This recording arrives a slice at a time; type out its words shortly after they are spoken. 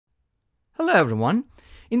Hello everyone.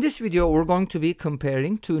 In this video we're going to be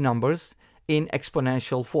comparing two numbers in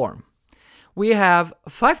exponential form. We have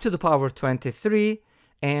 5 to the power 23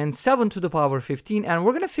 and 7 to the power 15, and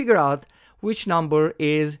we're going to figure out which number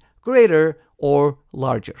is greater or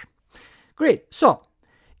larger. Great. So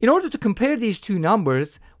in order to compare these two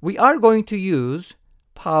numbers, we are going to use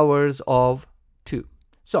powers of 2.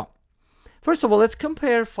 So first of all, let's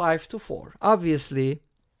compare 5 to 4. Obviously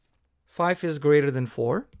 5 is greater than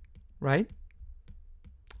 4, right?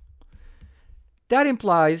 That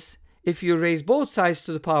implies if you raise both sides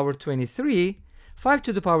to the power 23, 5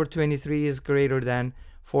 to the power 23 is greater than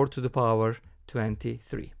 4 to the power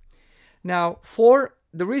 23. Now,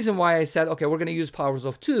 the reason why I said, okay, we're going to use powers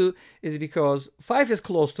of 2 is because 5 is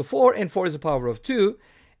close to 4 and 4 is a power of 2.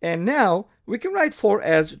 And now we can write 4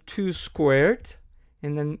 as 2 squared,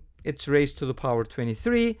 and then it's raised to the power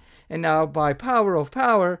 23. And now by power of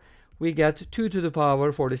power, we get 2 to the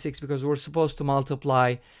power 46 because we're supposed to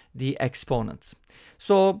multiply the exponents.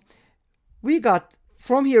 So we got,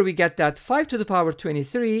 from here we get that 5 to the power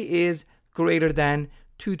 23 is greater than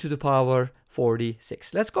 2 to the power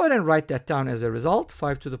 46. Let's go ahead and write that down as a result.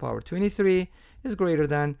 5 to the power 23 is greater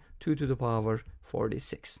than 2 to the power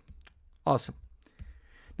 46. Awesome.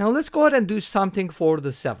 Now let's go ahead and do something for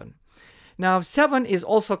the 7. Now 7 is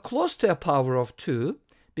also close to a power of 2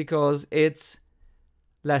 because it's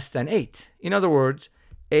less than 8. In other words,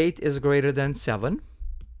 8 is greater than 7.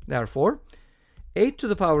 Therefore, 8 to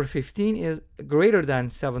the power 15 is greater than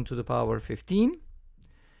 7 to the power 15,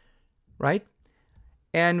 right?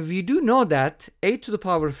 And we do know that 8 to the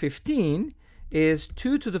power 15 is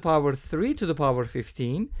 2 to the power 3 to the power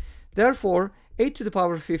 15. Therefore, 8 to the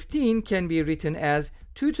power 15 can be written as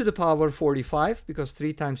 2 to the power 45 because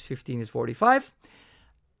 3 times 15 is 45.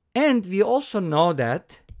 And we also know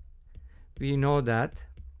that,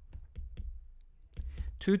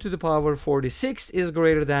 2 to the power 46 is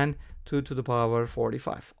greater than 2 to the power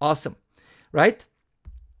 45. Awesome, right?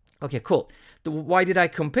 Okay, cool. Why did I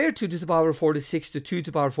compare 2 to the power 46 to 2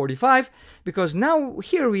 to the power 45? Because now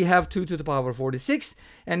here we have 2 to the power 46,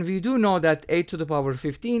 and we do know that 8 to the power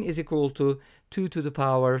 15 is equal to 2 to the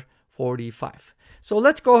power 45. So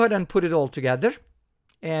let's go ahead and put it all together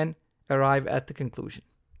and arrive at the conclusion.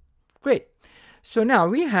 Great. So now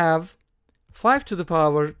we have 5 to the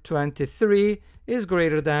power 23 is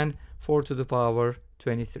greater than 4 to the power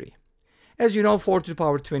 23. As you know, 4 to the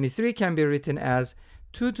power 23 can be written as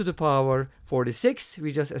 2 to the power 46.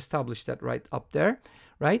 We just established that right up there,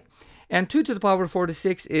 right? And 2 to the power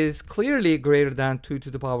 46 is clearly greater than 2 to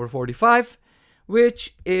the power 45,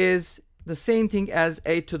 which is the same thing as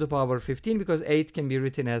 8 to the power 15 because 8 can be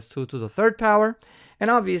written as 2 to the third power. And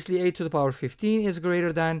obviously 8 to the power 15 is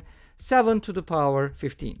greater than 7 to the power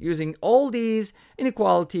 15. Using all these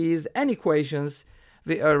inequalities and equations,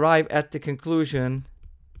 we arrive at the conclusion.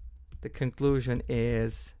 The conclusion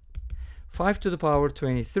is 5 to the power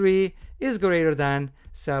 23 is greater than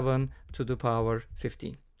 7 to the power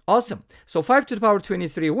 15. Awesome. So 5 to the power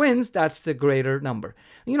 23 wins. That's the greater number.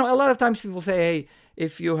 You know, a lot of times people say, hey,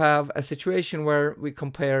 if you have a situation where we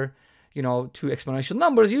compare, two exponential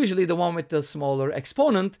numbers, usually the one with the smaller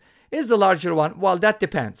exponent is the larger one. Well, that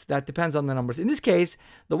depends. That depends on the numbers. In this case,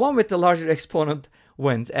 the one with the larger exponent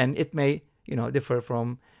wins, and it may, differ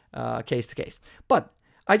from case to case. But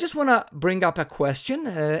I just want to bring up a question.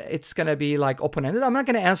 It's going to be like open-ended. I'm not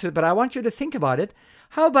going to answer it, but I want you to think about it.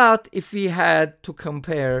 How about if we had to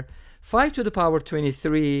compare 5 to the power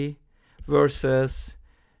 23 versus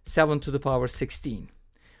 7 to the power 16?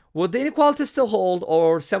 Would the inequality still hold,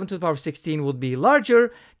 or 7 to the power 16 would be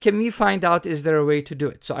larger? Can we find out, is there a way to do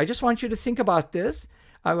it? So I just want you to think about this.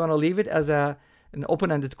 I want to leave it as an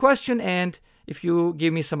open-ended question, and if you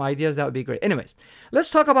give me some ideas, that would be great. Anyways, let's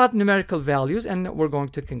talk about numerical values, and we're going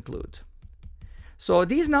to conclude. So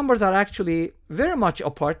these numbers are actually very much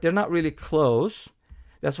apart. They're not really close.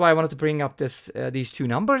 That's why I wanted to bring up these two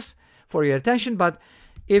numbers for your attention. But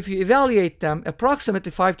if you evaluate them,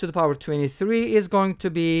 approximately 5 to the power 23 is going to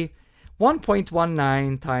be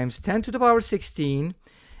 1.19 times 10 to the power 16,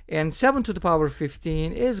 and 7 to the power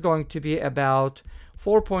 15 is going to be about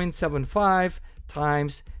 4.75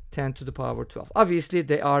 times 10 to the power 12. Obviously,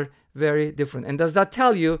 they are very different. And does that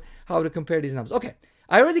tell you how to compare these numbers? Okay,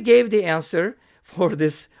 I already gave the answer for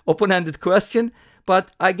this open-ended question,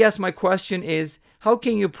 but I guess my question is, how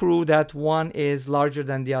can you prove that one is larger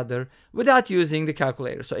than the other without using the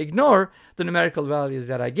calculator? So ignore the numerical values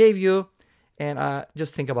that I gave you and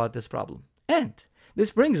just think about this problem. And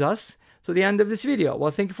this brings us to the end of this video.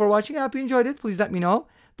 Well, thank you for watching. I hope you enjoyed it. Please let me know.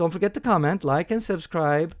 Don't forget to comment, like, and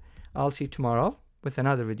subscribe. I'll see you tomorrow with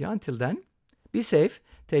another video. Until then, be safe,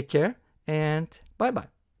 take care, and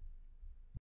bye-bye.